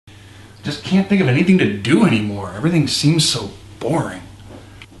just can't think of anything to do anymore. Everything seems so boring.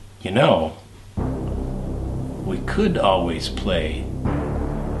 You know, we could always play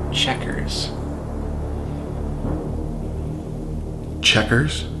checkers.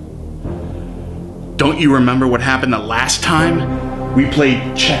 Checkers? Don't you remember what happened the last time we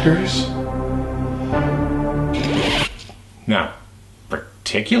played checkers? Not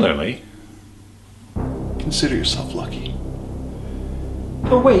particularly. Consider yourself lucky.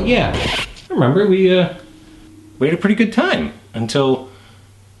 Oh wait, yeah. I remember we had a pretty good time until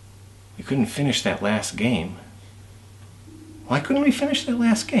we couldn't finish that last game. Why couldn't we finish that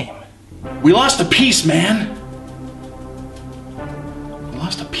last game? We lost a piece, man. We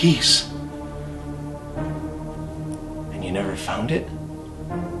lost a piece. And you never found it?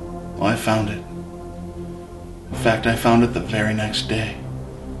 Well, I found it. In fact, I found it the very next day.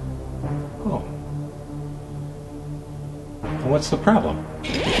 Oh. Well, what's the problem?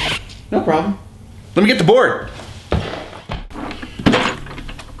 No problem. Let me get the board.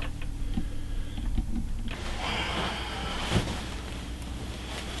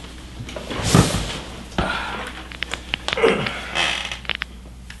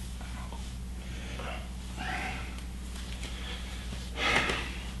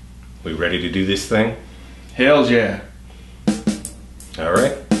 We ready to do this thing? Hells yeah. All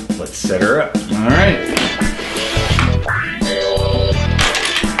right, let's set her up. All right.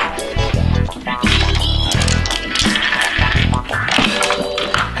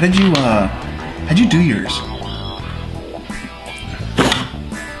 How'd you do yours?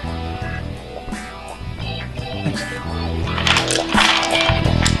 Thanks.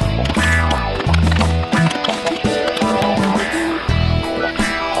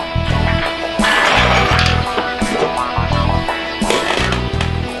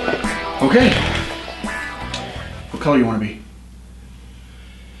 Okay. What color you want to be?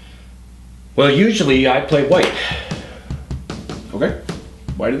 Well, usually I play white. Okay.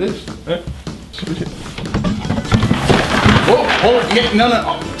 White it is. Huh? Whoa, hold it. Yeah, no.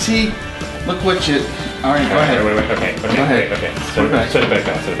 Oh, see, look what you... All right, go ahead. Wait, okay. Go ahead. Okay. Put it back. Set it back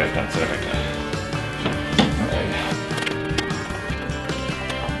down. Set it back down. Okay.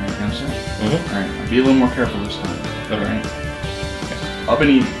 All right, down set. Mm-hmm. All right, be a little more careful this time. Okay. All right. Okay. Up and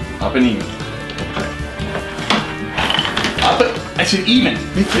even. Up and even. I said even.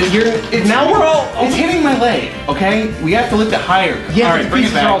 Now we're all... It's hitting my leg, okay? We have to lift it higher. Yeah, all right, bring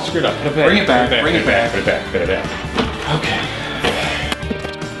it back. Are all screwed up. Put it back. Bring it back. Bring it back. Put it back. Put it back. Okay.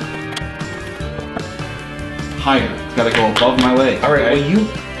 Higher. It's got to go above my leg. All right, okay? well, you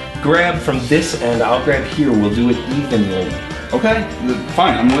grab from this end, I'll grab here. We'll do it evenly. Okay,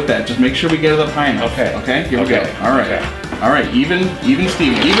 fine. I'm with that. Just make sure we get it up high enough. Okay. Okay. Here we go. Okay. All right. Okay. All right. Even,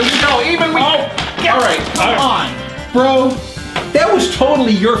 Steven. Even we go. Even we. Oh. All right. Come on, bro. That was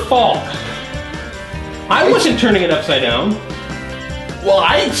totally your fault. I wasn't turning it upside down. Well,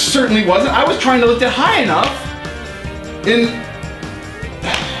 I certainly wasn't. I was trying to lift it high enough. And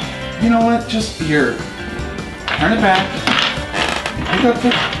you know what? Just here. Turn it back. Pick up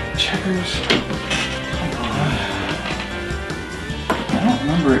the checkers. Come on. I don't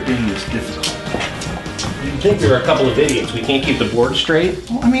remember it being this difficult. You'd think there were a couple of idiots. We can't keep the board straight.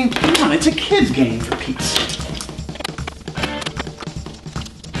 Well, I mean, come on. It's a kid's game, for Pete's sake.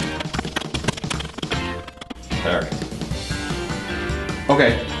 Alright.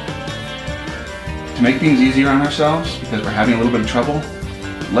 Okay. To make things easier on ourselves, because we're having a little bit of trouble,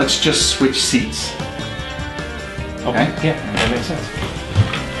 let's just switch seats. Okay? Yeah, that makes sense.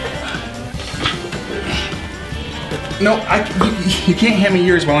 No, you can't hand me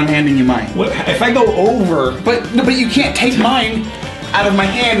yours while I'm handing you mine. What, if I go over... But you can't take mine out of my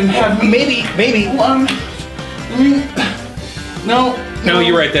hand and have me... Maybe. No. No,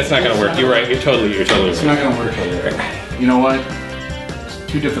 you're right. That's not going to work. You're right. You're totally It's right. not going to work. Right. You know what? It's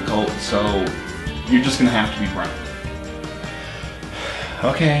too difficult, so you're just going to have to be brown.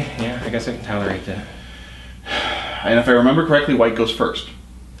 Okay, yeah, I guess I can tolerate that. And if I remember correctly, white goes first.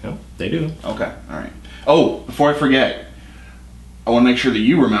 No, they do. Okay, all right. Oh, before I forget, I want to make sure that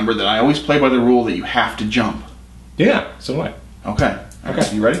you remember that I always play by the rule that you have to jump. Yeah, so what? Okay. All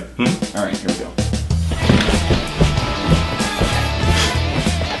right, you ready? Mm-hmm. All right, here we go.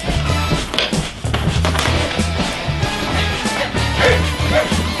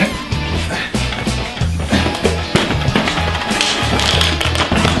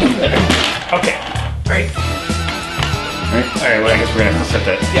 Okay. Right. Alright, well, I guess we're gonna have to set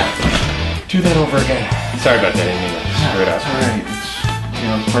that. Yeah. Do that over again. Sorry about that, I didn't mean to screw it up. It's alright.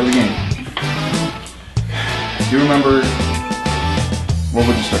 It's part of the game. Do you remember... What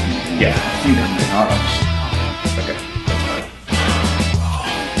would you start doing? Yeah. Okay, that's fine.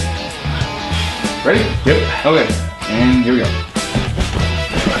 Ready? Yep. Okay. And here we go.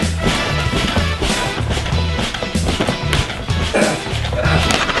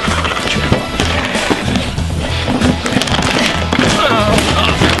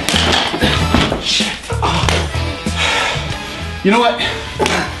 You know what?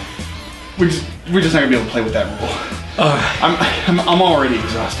 We're just not gonna be able to play with that rule. I'm already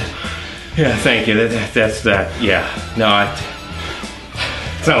exhausted. Yeah, thank you. That's that. Yeah. No,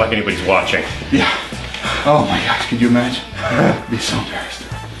 it's not like anybody's watching. Yeah. Oh my gosh, could you imagine? I'd be so embarrassed.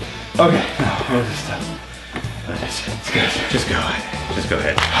 Okay. No, we'll just it's good. Just go ahead. Just go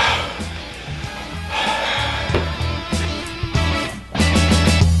ahead.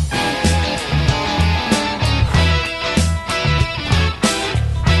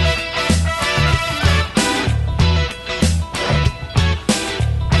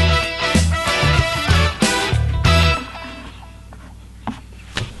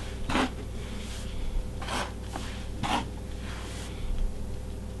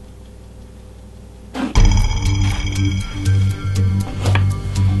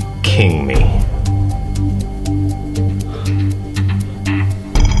 King me.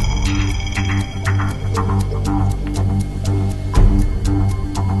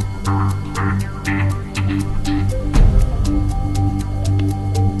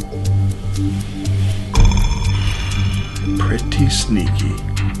 Pretty sneaky.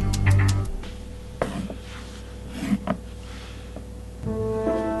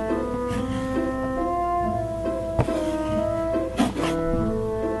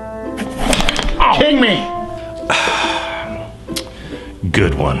 King me!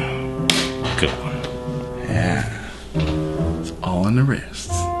 Good one. Good one. Yeah. It's all in the wrists.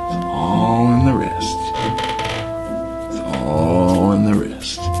 It's all in the wrist. It's all in the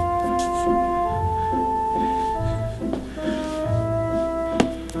wrist.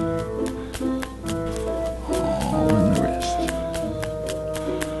 All in the wrist.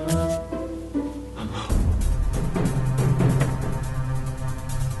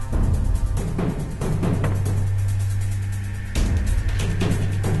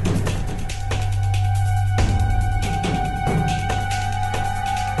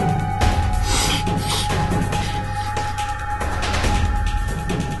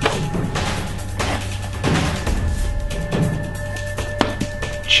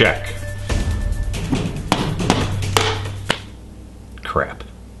 Check. Crap.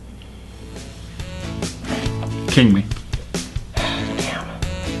 King me. Damn.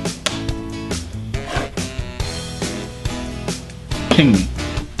 King me.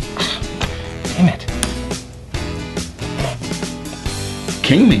 Damn it.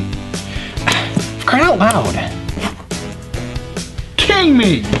 King me. Cry out loud. King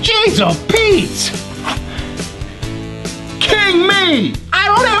me! Jeez, oh Pete! King me! I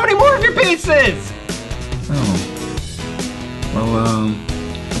don't have any more of your pieces! Oh. Well,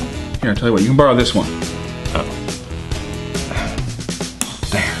 here, I'll tell you what, you can borrow this one. Oh.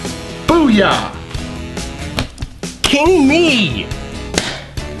 There. Booyah! King me!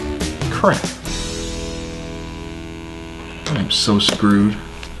 Crap. I'm so screwed.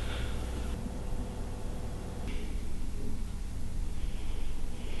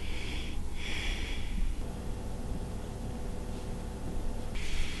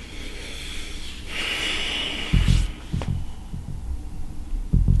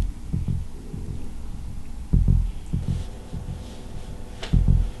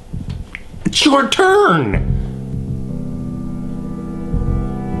 It's your turn!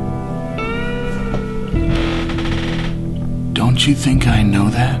 Don't you think I know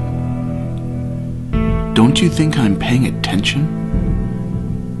that? Don't you think I'm paying attention?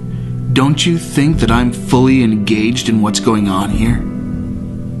 Don't you think that I'm fully engaged in what's going on here?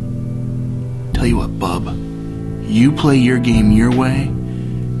 Tell you what, bub. You play your game your way,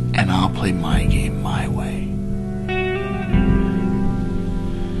 and I'll play my game my way.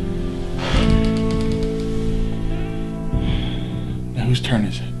 Now whose turn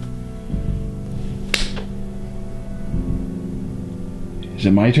is it? Is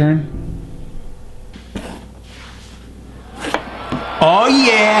it my turn? Oh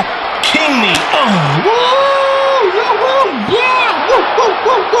yeah! King me! Oh! Woo! Woo! Woo! Yeah! Woo! Woo!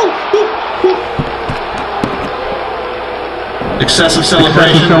 Woo! Woo! Woo! Excessive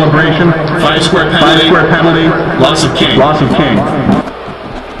celebration. 5 square penalty. Loss of king.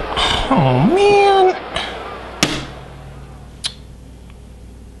 Oh man!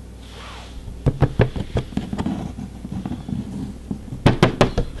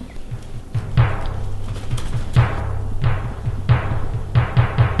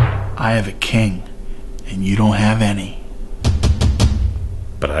 I have a king, and you don't have any.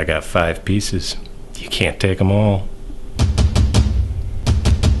 But I got 5 pieces. You can't take them all.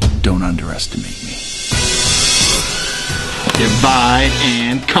 Don't underestimate me. Divide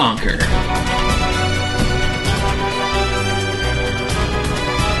and conquer.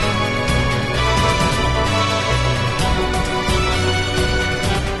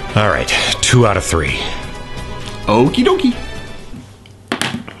 All right, 2 out of 3. Okie dokie.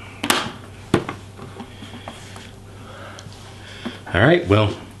 All right, well,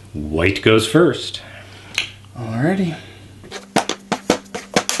 white goes first. Alrighty.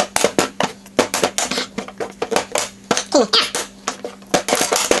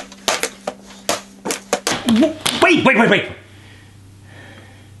 Wait.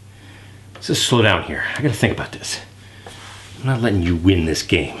 Let's just slow down here. I gotta think about this. I'm not letting you win this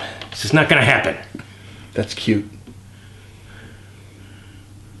game. This is not gonna happen. That's cute.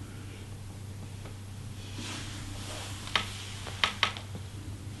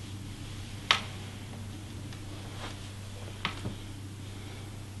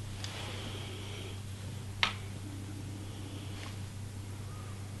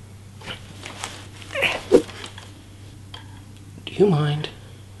 Do you mind?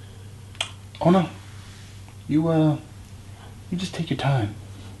 Oh no. You just take your time.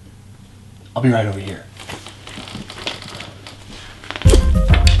 I'll be right over here.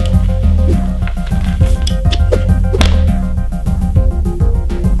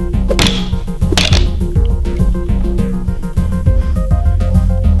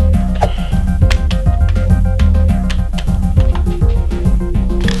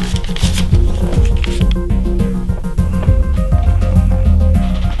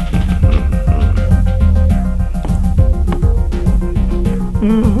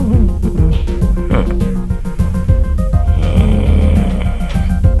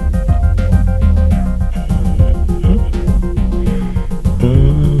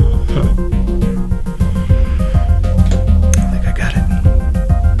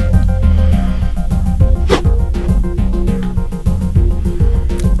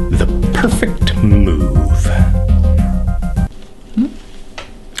 Perfect move.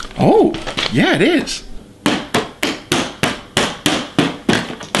 Oh, yeah, it is.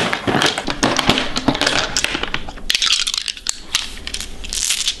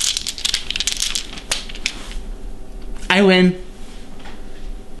 I win.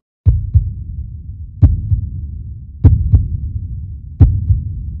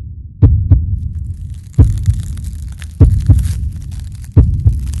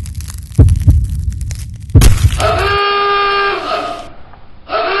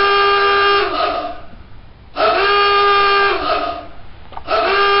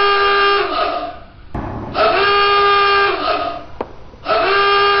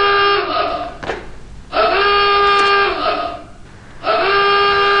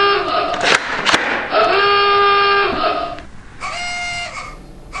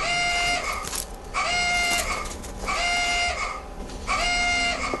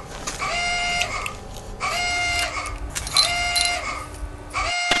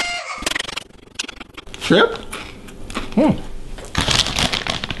 Trip?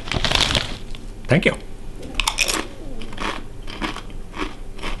 Thank you.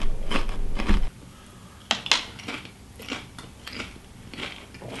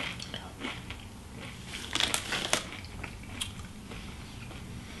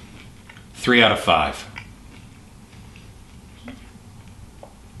 Three out of 5.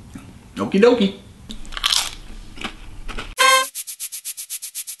 Okie dokie.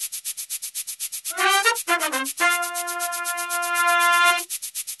 Thank you.